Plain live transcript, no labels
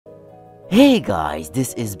Hey guys,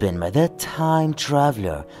 this is Bennma, the time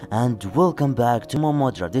traveler, and welcome back to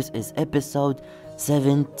Momodora. This is episode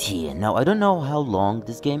 17. Now, I don't know how long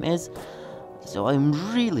this game is, so I'm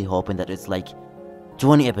really hoping that it's like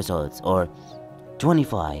 20 episodes or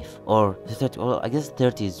 25 or 30. Well, I guess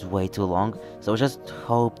 30 is way too long, so I just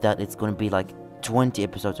hope that it's gonna be like 20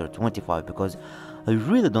 episodes or 25 because I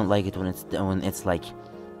really don't like it when it's like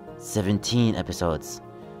 17 episodes,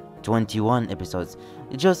 21 episodes.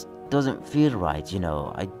 It just doesn't feel right, you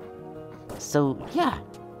know. So yeah,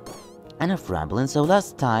 enough rambling. So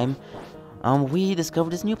last time we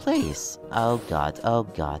discovered this new place. Oh god, oh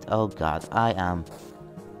god, oh god, I am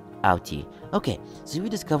outie. Okay, so we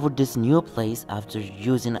discovered this new place after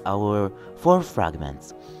using our 4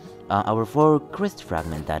 fragments, our 4 crystal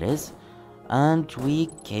fragment, that is, and we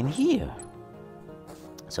came here.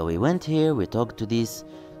 So we went here, we talked to these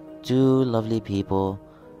 2 lovely people,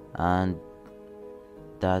 and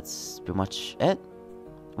that's pretty much it.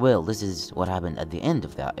 Well, this is what happened at the end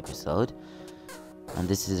of that episode, and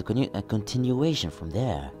this is a continuation from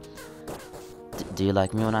there. Do you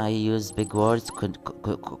like me when I use big words?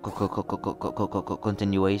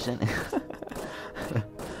 Continuation.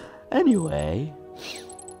 Anyway,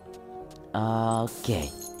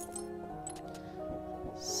 okay.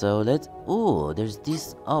 So let's. Ooh, there's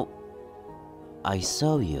this. Oh, I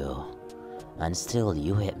saw you, and still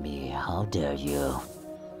you hit me. How dare you?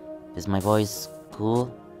 Is my voice cool?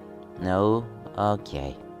 No?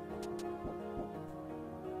 Okay.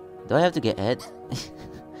 Do I have to get hit?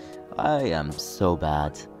 I am so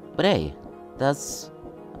bad. But hey, that's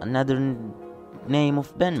another name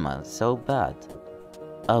of Bennma. So bad.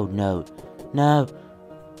 Oh no. No!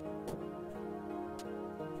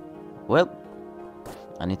 Well,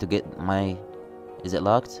 I need to get my... Is it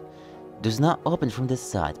locked? Does not open from this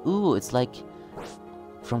side. Ooh, it's like...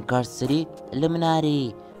 From Car City?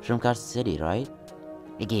 Illuminati! From Car City, right?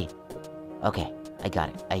 Okay. Okay, I got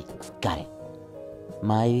it. I got it.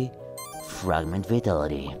 My fragment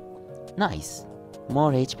vitality. Nice.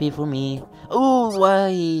 More HP for me. Oh,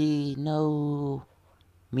 why? No.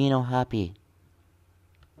 Me no happy.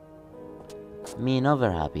 Me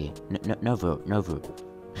never happy. Never.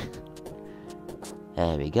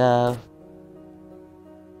 There we go.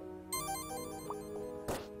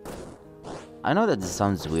 I know that this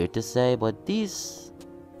sounds weird to say, but these...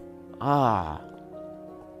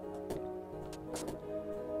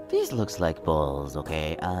 These looks like balls,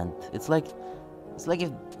 okay? And it's like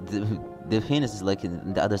if the penis is like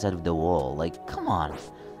in the other side of the wall. Like, come on.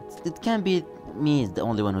 It can't be me is the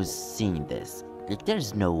only one who's seen this. Like,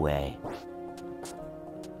 there's no way.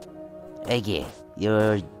 Eggy,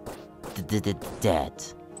 you're dead.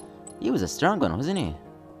 He was a strong one, wasn't he?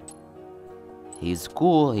 He's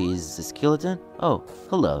cool, he's a skeleton. Oh,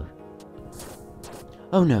 hello.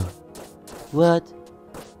 Oh no. What?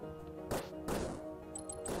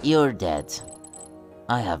 You're dead.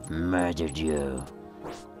 I have murdered you.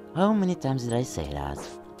 How many times did I say that?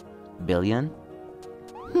 Billion?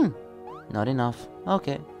 Not enough.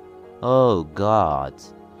 Okay. Oh god.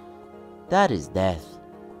 That is death.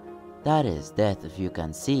 That is death if you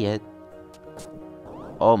can see it.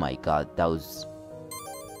 Oh my god, that was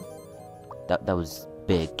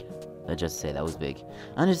big. I just say that was big.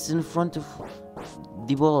 And it's in front of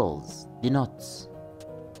the balls, the nuts.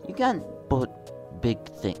 You can't put big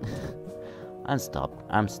thing. I'm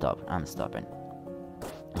stopping.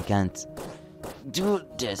 I can't do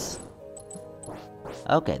this.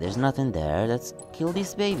 Okay, there's nothing there. Let's kill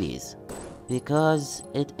these babies. Because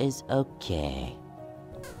it is okay.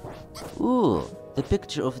 Ooh, the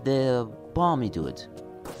picture of the bomby dude.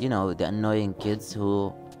 You know, the annoying kids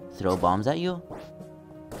who throw bombs at you?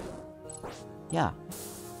 Yeah.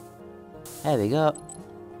 There we go.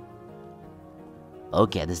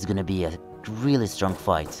 Okay, this is gonna be a really strong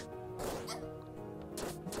fight.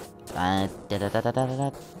 And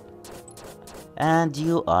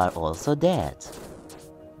you are also dead.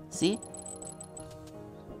 See?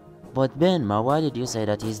 But Bennma, why did you say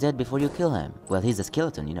that he's dead before you kill him? Well, he's a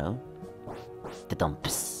skeleton, you know.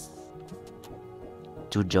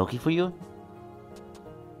 Too jokey for you?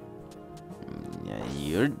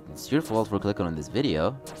 It's your fault for clicking on this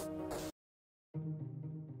video.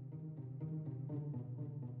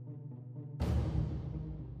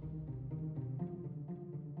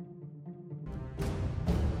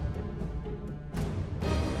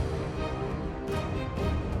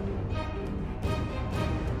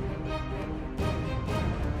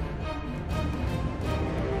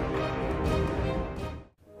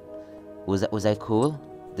 Was I cool?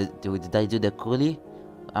 Did I do the coolie?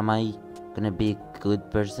 Am I gonna be a good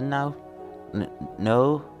person now?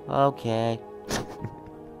 No? Okay.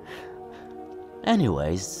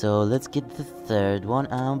 Anyways, so let's get the third one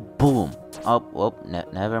and boom. Oh,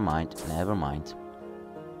 never mind, never mind.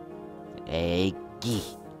 Hey,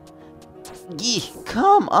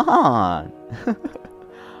 come on!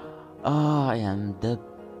 Oh, I am the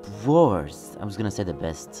worst. I was gonna say the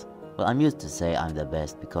best. Well, I'm used to say I'm the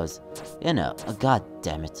best because, you know, god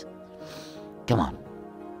damn it. Come on.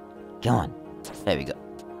 Come on. There we go.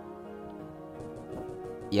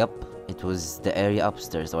 Yep, it was the area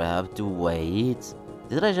upstairs, so I have to wait.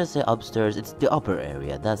 Did I just say upstairs? It's the upper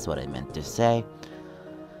area, that's what I meant to say.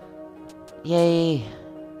 Yay.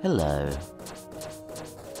 Hello.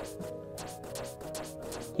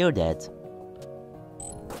 You're dead.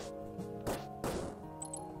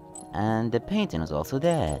 And the painting is also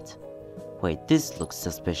dead. Wait, this looks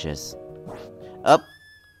suspicious. Up.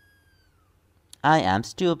 I am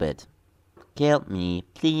stupid. Kill me,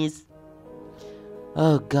 please.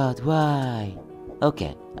 Oh god, why?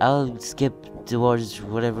 Okay, I'll skip towards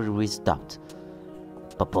whatever we stopped.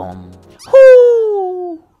 Ba-boom.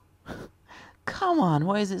 Whoo! Come on,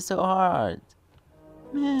 why is it so hard?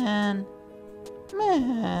 Man.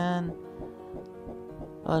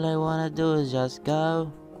 All I wanna do is just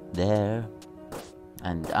go there.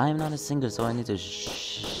 And I'm not a singer, so I need to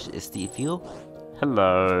Steve you.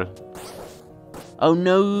 Hello. Oh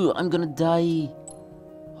no, I'm gonna die.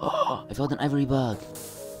 Oh, I felt an ivory bug.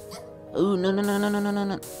 Oh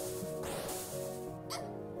no.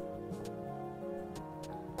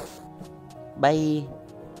 Bye.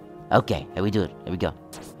 Okay, here we do it. Here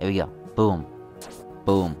we go. Boom.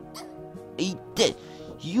 Boom. Eat it.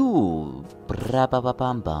 You.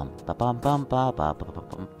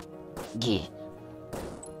 Yeah.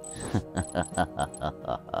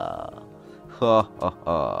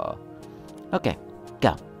 Okay,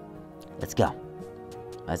 go. Let's go.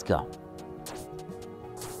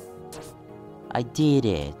 I did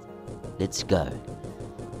it. Let's go.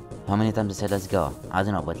 How many times I said let's go? I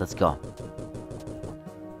don't know, but let's go.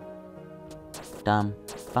 Dum,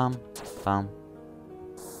 bum, bum.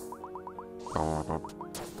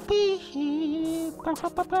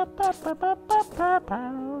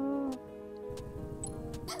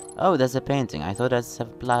 Oh, that's a painting. I thought that's a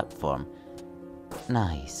platform.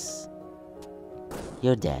 Nice.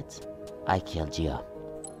 You're dead. I killed you.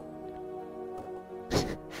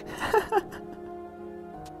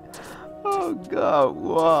 Oh god,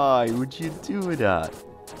 why would you do that?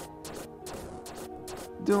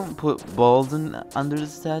 Don't put balls under the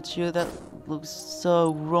statue. That looks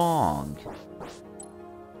so wrong.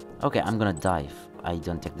 Okay, I'm gonna die if I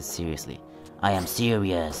don't take this seriously. I am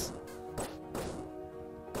serious.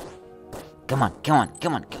 Come on.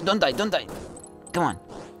 Don't die. Come on.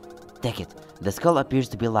 Take it. The skull appears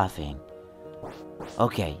to be laughing.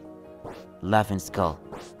 Okay. Laughing skull.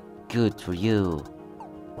 Good for you.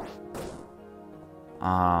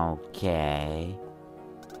 Okay.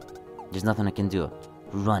 There's nothing I can do.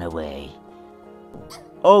 Run away.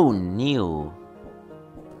 Oh, no.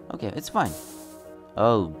 Okay, it's fine.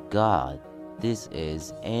 Oh, God. This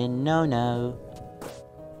is a no-no.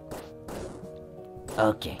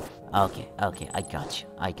 Okay. I got you.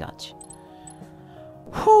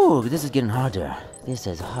 Whew, this is getting harder. This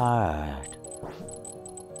is hard.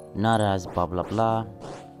 Not as blah blah blah.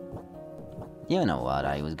 You know what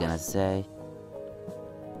I was gonna say.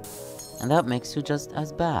 And that makes you just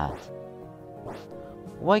as bad.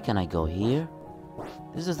 Why can't I go here?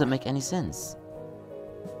 This doesn't make any sense.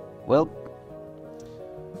 Well,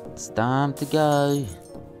 it's time to go.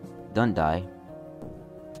 Don't die.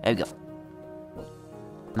 There we go.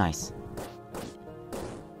 Nice.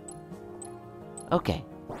 Okay.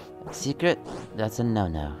 Secret? That's a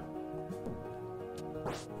no-no.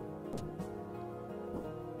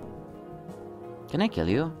 Can I kill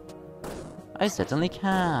you? I certainly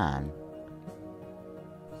can.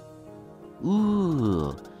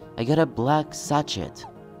 Ooh, I got a black sachet.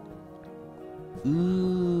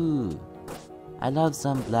 Ooh, I love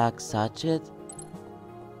some black sachet.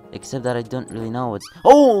 Except that I don't really know what's...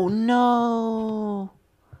 Oh, no!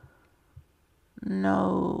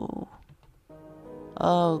 No.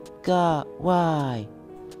 Oh, God, why?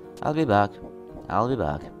 I'll be back. I'll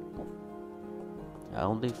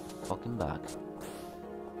be fucking back.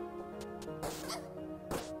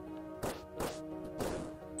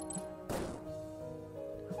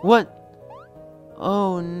 What?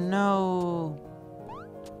 Oh, no.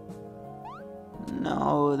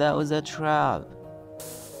 No, that was a trap.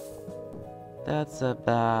 That's a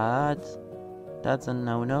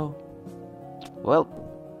no-no. Well,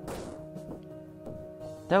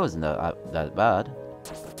 that wasn't that bad.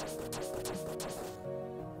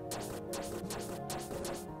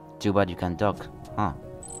 Too bad you can't duck, huh?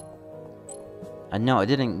 And no, I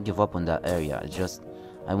didn't give up on that area.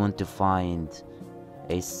 I want to find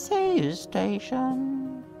a save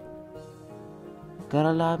station.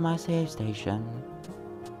 Gotta love my save station.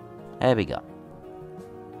 There we go.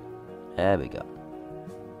 There we go.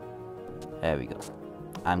 There we go.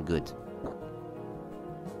 I'm good.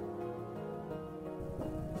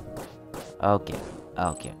 Okay.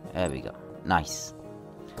 Okay. There we go. Nice.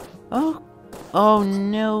 Oh. Oh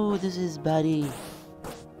no, this is buddy.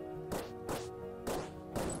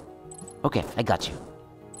 Okay, I got you.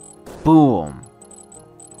 Boom.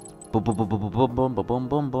 Boom boom boom boom boom boom boom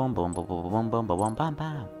boom boom boom boom boom boom boom bam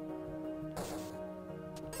bam.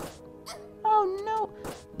 Oh no,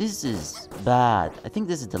 this is bad. I think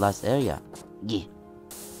this is the last area. Yeah.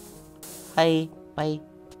 Hi, bye.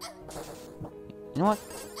 You know what?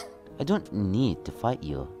 I don't need to fight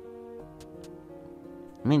you.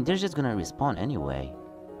 I mean, they're just gonna respawn anyway.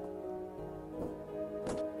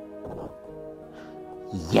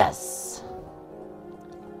 Yes.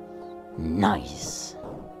 Nice.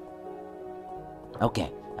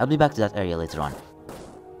 Okay, I'll be back to that area later on.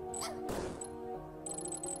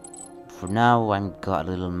 For now, I'm got a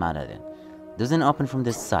little mad at it. Doesn't open from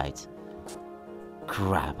this side.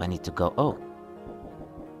 Crap, I need to go. Oh.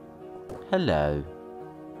 Hello.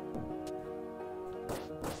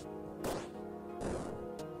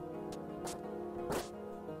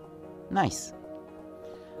 Nice.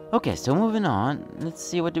 Okay, so moving on. Let's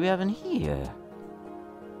see, what do we have in here?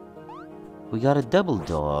 We got a double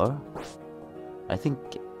door. I think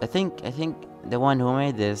the one who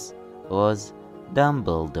made this was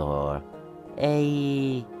Dumbledore.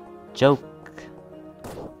 A joke.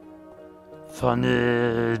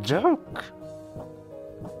 Funny joke.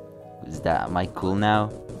 Is that, am I cool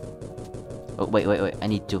now? Oh, wait, I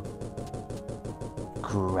need to.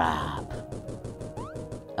 Crap.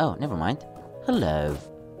 Oh, never mind. Hello.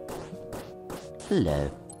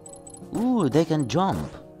 Hello. Ooh, they can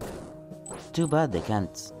jump. Too bad they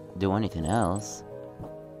can't do anything else.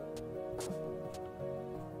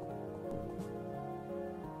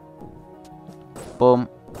 Boom.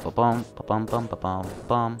 Ba-bum, ba-bum, bum, ba-bum,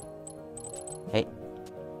 bum. Hey.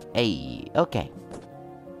 Hey, okay.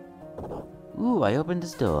 Ooh, I opened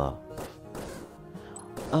this door.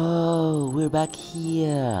 Oh, we're back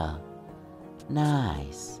here.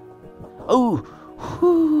 Nice. Oh,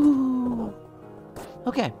 whoo.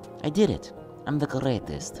 Okay, I did it. I'm the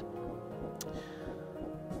greatest.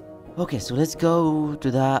 Okay, so let's go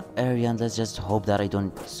to that area and let's just hope that I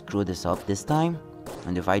don't screw this up this time.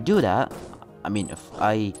 And if I do that, I mean, if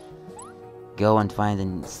I go and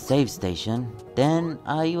find a save station, then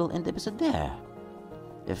I will end the episode there.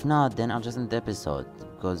 If not, then I'll just end the episode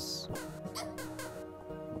because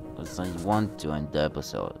I want to end the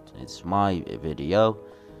episode. It's my video.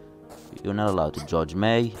 You're not allowed to judge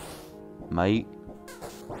me, mate.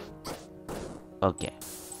 Okay.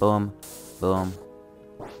 Boom. Boom.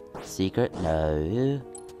 Secret? No.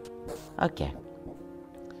 Okay.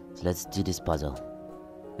 So let's do this puzzle.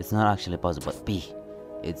 It's not actually a puzzle, but B.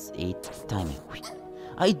 It's a timing.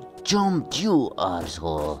 I jumped, you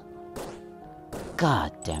arsehole.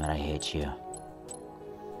 God damn it, I hate you.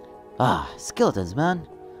 Ah, skeletons, man.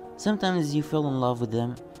 Sometimes you fall in love with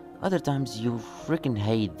them. Other times you freaking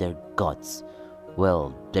hate their guts.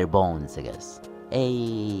 Well, their bones, I guess.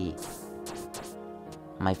 Hey.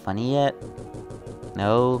 Am I funny yet?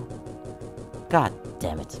 No. God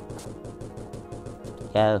damn it.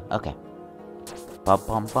 Yo, okay. Pum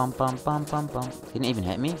pum pum pum pum pum pum. Didn't even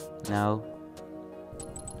hit me? No.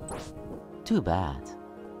 Too bad.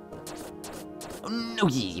 Oh, no.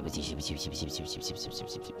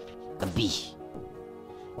 A bee.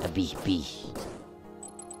 A bee.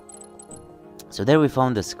 So there we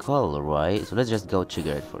found the skull, right? So let's just go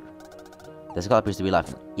trigger it for. The skull appears to be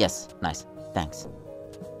laughing. Yes, nice. Thanks.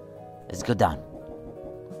 Let's go down.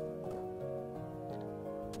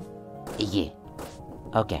 Yeah.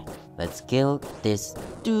 Okay, let's kill this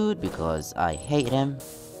dude because I hate him.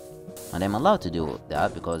 And I'm allowed to do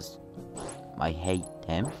that because I hate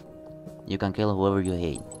him. You can kill whoever you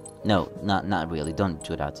hate. No, not really. Don't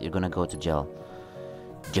do that. You're gonna go to jail.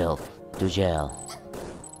 Jail. To jail.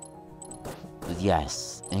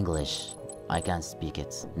 Yes, English. I can't speak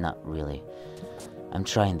it. Not really. I'm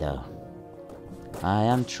trying though. I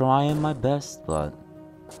am trying my best, but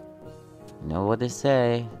you know what they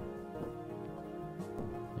say.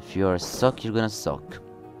 If you're a suck, you're gonna suck.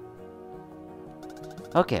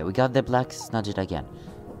 Okay, we got the black snudget again.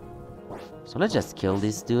 So let's just kill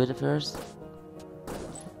this dude first.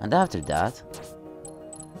 And after that,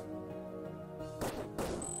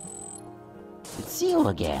 it's you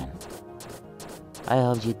again. I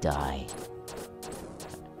hope you die.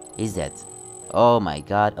 He's dead. Oh my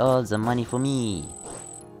god, all the money for me.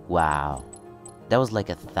 Wow. That was like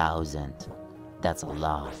 1,000. That's a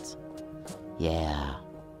lot. Yeah.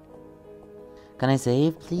 Can I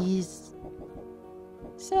save, please?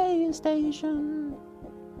 Save station.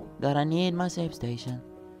 Gotta need my save station.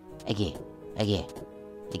 Again. I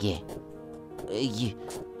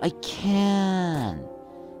can.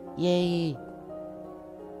 Yay.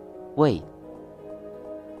 Wait.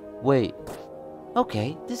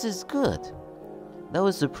 Okay, this is good. That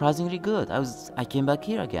was surprisingly good. I came back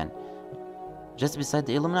here again. Just beside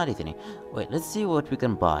the Illuminati thingy. Wait, let's see what we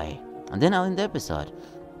can buy. And then I'll end the episode.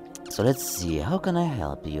 So let's see, how can I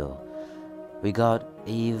help you? We got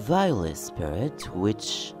a Violet Spirit,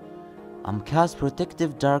 which cast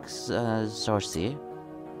Protective Dark Sorcery.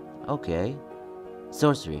 Okay.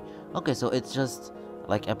 Sorcery. Okay, so it's just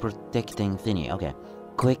like a protecting thingy. Okay.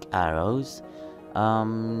 Quick arrows.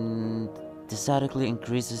 Decidedly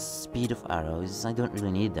increases speed of arrows. I don't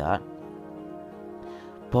really need that.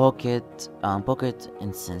 Pocket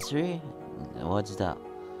incensory. What's that?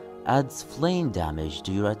 Adds flame damage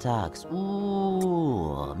to your attacks.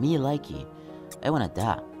 Ooh, me likey. I wanted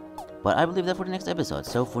that. But I believe that for the next episode.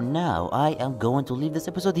 So for now, I am going to leave this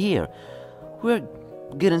episode here. We're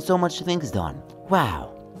getting so much things done.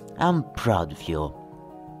 Wow. I'm proud of you.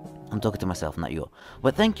 I'm talking to myself, not you.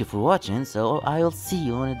 But thank you for watching, so I'll see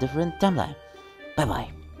you on a different timeline. Bye bye,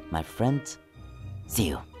 my friend. See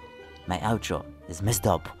you. My outro is messed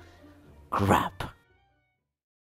up. Crap.